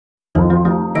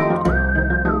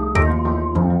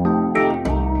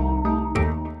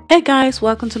Hey guys,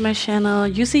 welcome to my channel.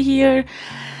 Yusi here.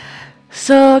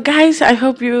 So guys, I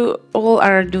hope you all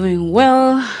are doing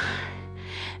well.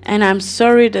 And I'm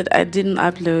sorry that I didn't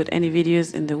upload any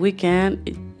videos in the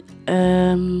weekend.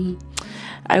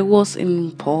 I was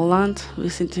in Poland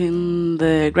visiting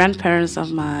the grandparents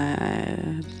of my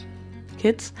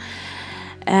kids,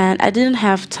 and I didn't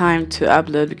have time to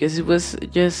upload because it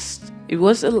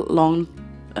was a long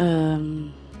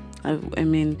I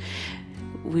mean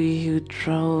we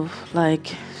drove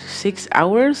like 6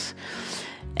 hours,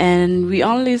 and we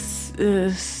only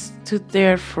stood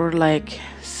there for like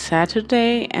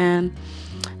Saturday, and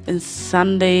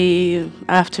Sunday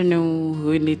afternoon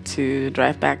we need to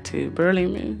drive back to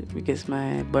Berlin because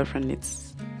my boyfriend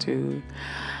needs to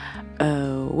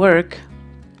work.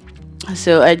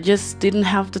 So I just didn't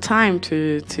have the time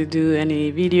to do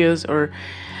any videos or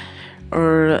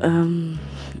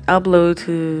upload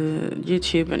to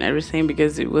YouTube and everything,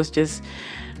 because it was just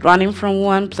running from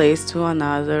one place to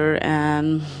another.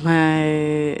 And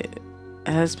my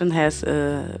husband has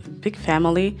a big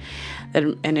family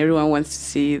and everyone wants to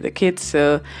see the kids,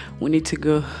 so we need to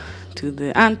go to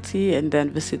the auntie and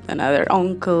then visit another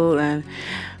uncle, and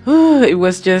it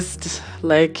was just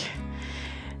like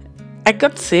I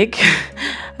got sick.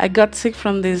 I got sick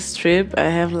from this trip. I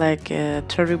have like a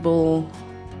terrible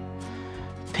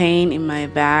pain in my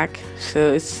back,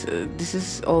 so this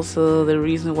is also the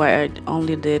reason why I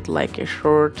only did like a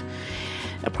short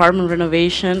apartment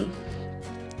renovation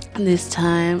this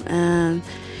time. And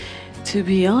to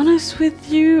be honest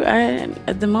with you,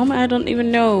 at the moment I don't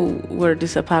even know where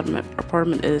this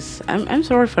apartment is. I'm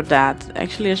sorry for that.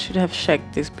 Actually, I should have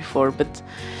checked this before, but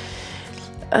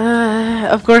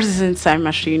of course it's in San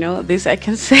Myshuno, this I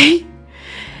can say.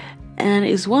 And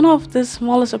it's one of the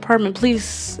smallest apartment.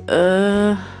 Please,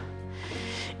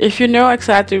 if you know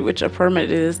exactly which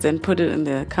apartment it is, then put it in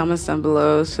the comments down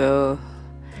below so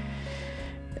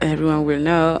everyone will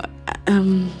know.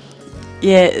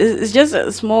 Yeah, it's just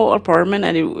a small apartment,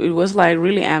 and it was like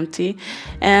really empty.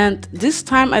 And this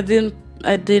time I didn't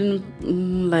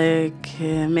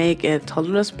make a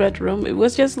toddler's bedroom. It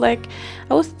was just like,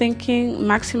 I was thinking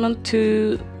maximum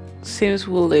 2 Sims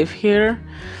will live here,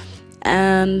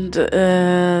 and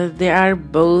they are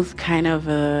both kind of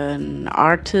an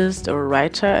artist or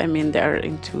writer. I mean, they are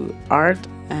into art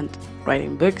and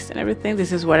writing books and everything.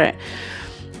 This is what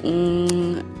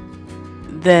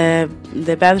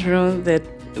the bathroom that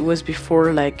was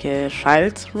before like a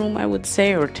child's room, I would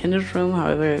say, or teenage room,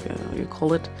 however you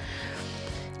call it.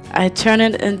 I turned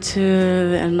it into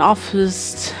an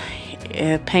office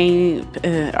painting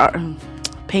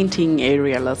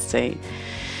area, let's say.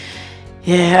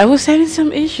 Yeah, I was having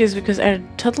some issues because I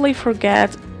totally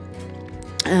forgot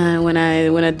when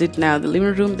I did now the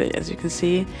living room, that, as you can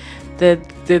see, that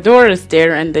the door is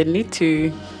there and they need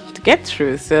to get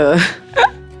through. So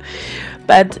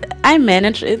but I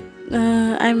managed it.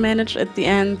 I managed at the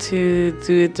end to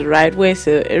do it the right way,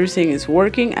 so everything is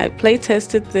working. I play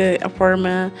tested the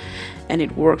apartment and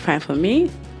it worked fine for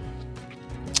me.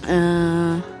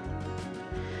 Yeah,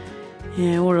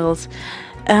 what else?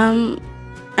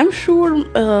 I'm sure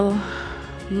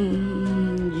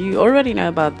you already know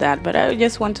about that, but I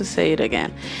just want to say it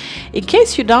again in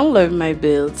case you download my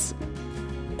builds,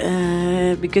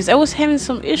 because I was having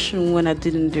some issue when I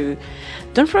didn't do.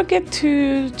 Don't forget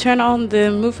to turn on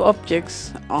the move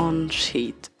objects on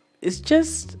sheet. It's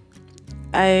just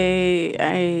I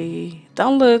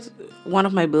downloaded one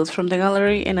of my builds from the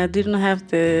gallery and I didn't have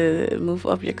the move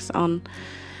objects on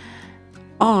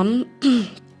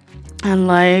and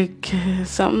like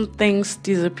some things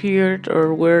disappeared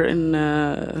or were in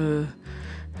a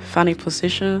funny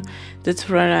position. That's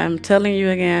why I'm telling you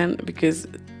again, because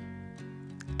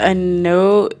I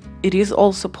know it is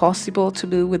also possible to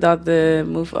do without the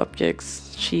move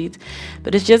objects sheet,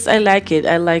 but it's just I like it.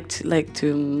 I like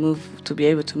to be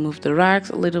able to move the racks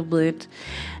a little bit,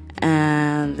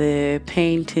 and the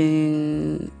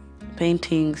paintings,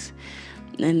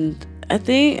 and I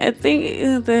think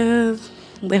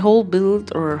the whole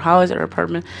build or house or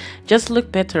apartment just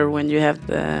look better when you have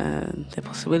the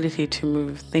possibility to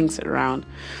move things around.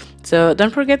 So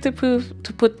don't forget to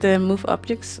put the move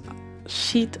objects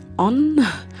sheet on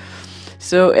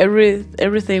so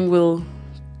everything will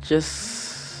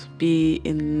just be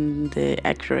in the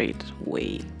accurate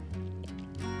way.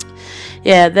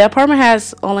 Yeah, the apartment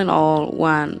has all in all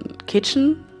one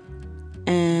kitchen,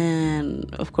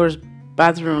 and of course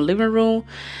bathroom, living room,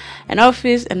 an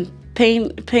office, and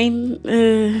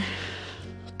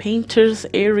painter's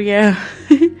area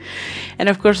and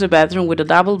of course a bathroom with a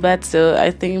double bed. So I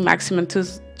think maximum two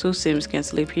Sims can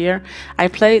sleep here. I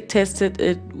tested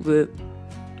it with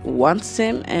one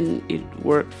sim and it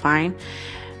worked fine,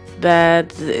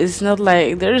 but it's not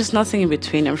like there is nothing in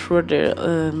between. I'm sure there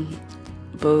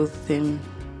both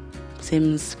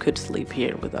sims could sleep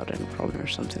here without any problem or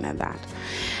something like that.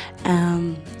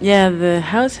 Yeah, the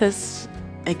house has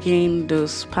again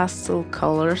those pastel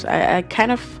colors. I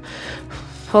kind of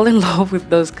fall in love with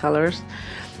those colors,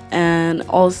 and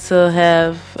also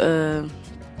have a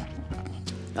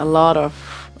lot of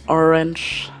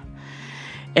orange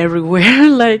everywhere.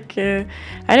 Like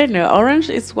I don't know, orange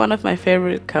is one of my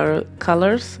favorite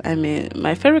colors. I mean,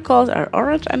 my favorite colors are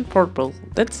orange and purple.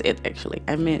 That's it actually.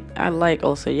 I mean, I like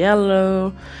also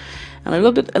yellow and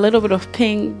a little bit of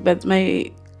pink, but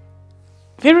my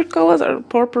favorite colors are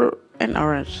purple and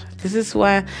orange. This is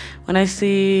why when I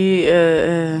see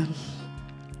a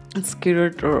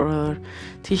skirt or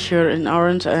t-shirt in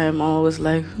orange, I'm always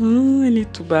like, I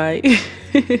need to buy.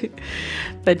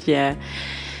 But yeah,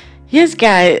 yes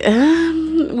guys,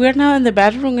 we're now in the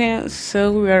bathroom,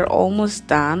 so we are almost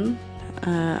done.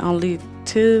 Only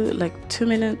 2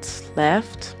 minutes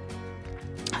left,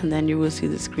 and then you will see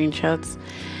the screenshots.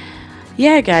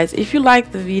 Yeah guys, if you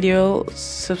like the video,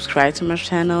 subscribe to my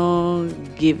channel,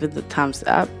 give it the thumbs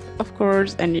up of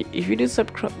course, and if you do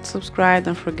subscribe,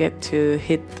 don't forget to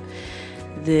hit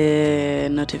the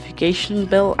notification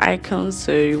bell icon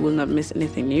so you will not miss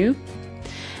anything new.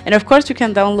 And of course you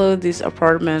can download this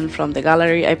apartment from the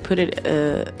gallery. I put it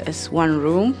as one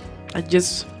room. I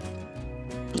just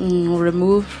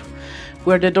remove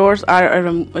where the doors are.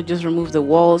 I just remove the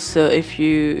walls. So if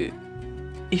you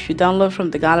download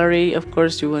from the gallery, of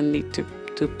course you will need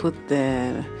to put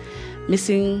the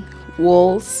missing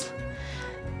walls.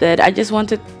 But I just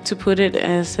wanted to put it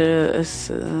as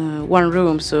one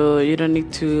room, so you don't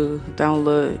need to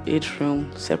download each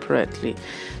room separately.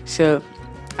 So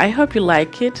I hope you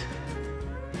like it.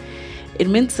 It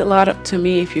means a lot to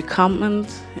me if you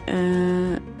comment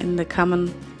in the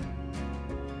comment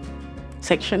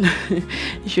section.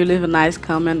 If you leave a nice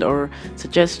comment or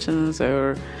suggestions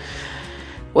or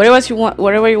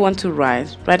whatever you want to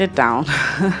write it down.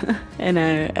 And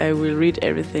I will read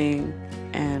everything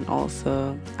and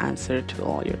also answer to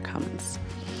all your comments.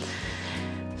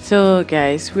 So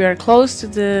guys, we are close to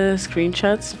the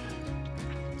screenshots,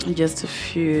 just a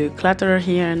few clutter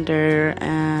here and there,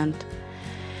 and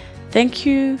thank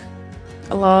you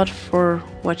a lot for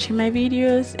watching my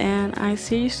videos, and I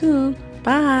see you soon.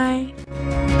 Bye.